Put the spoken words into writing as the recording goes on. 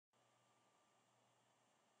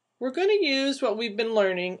We're going to use what we've been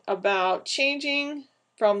learning about changing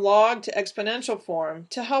from log to exponential form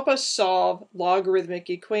to help us solve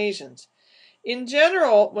logarithmic equations. In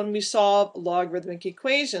general, when we solve logarithmic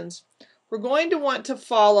equations, we're going to want to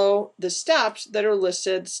follow the steps that are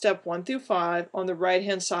listed, step 1 through 5, on the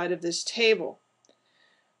right-hand side of this table.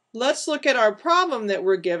 Let's look at our problem that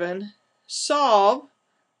we're given. Solve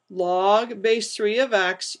log base 3 of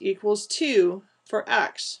x equals 2 for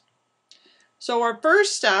x. So our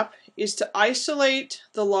first step is to isolate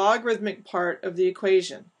the logarithmic part of the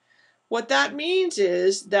equation. What that means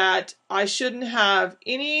is that I shouldn't have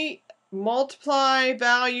any multiply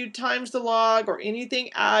value times the log or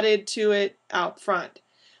anything added to it out front.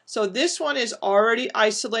 So this one is already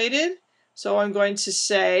isolated, so I'm going to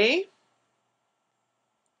say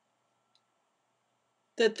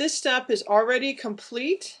that this step is already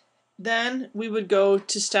complete. Then we would go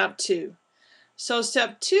to step 2. So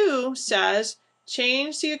step 2 says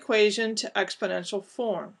change the equation to exponential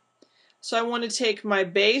form. So I want to take my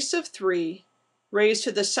base of 3 raised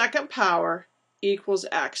to the second power equals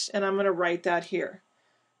x, and I'm going to write that here.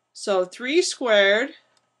 So 3 squared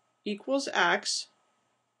equals x,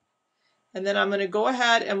 and then I'm going to go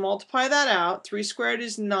ahead and multiply that out. 3 squared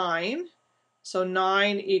is 9, so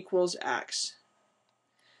 9 equals x.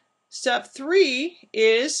 Step 3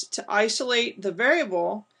 is to isolate the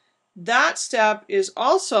variable. That step is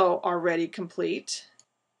also already complete.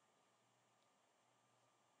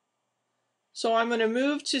 So I'm going to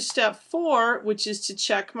move to step 4, which is to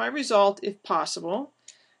check my result if possible.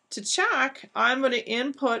 To check, I'm going to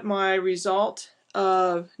input my result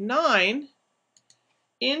of 9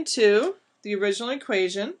 into the original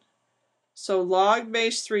equation. So log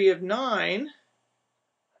base 3 of 9.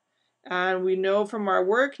 And we know from our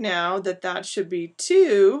work now that that should be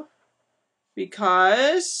 2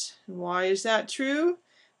 because, why is that true?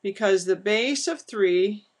 Because the base of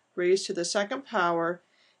 3 raised to the second power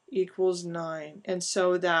equals 9. And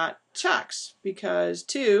so that checks because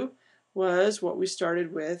 2 was what we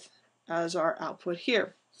started with as our output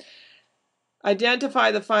here.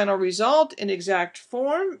 Identify the final result in exact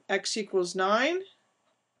form. X equals 9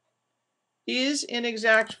 is in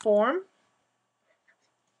exact form.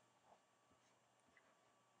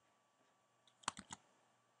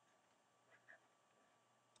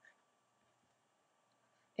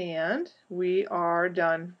 And we are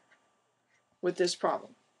done with this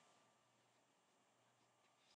problem.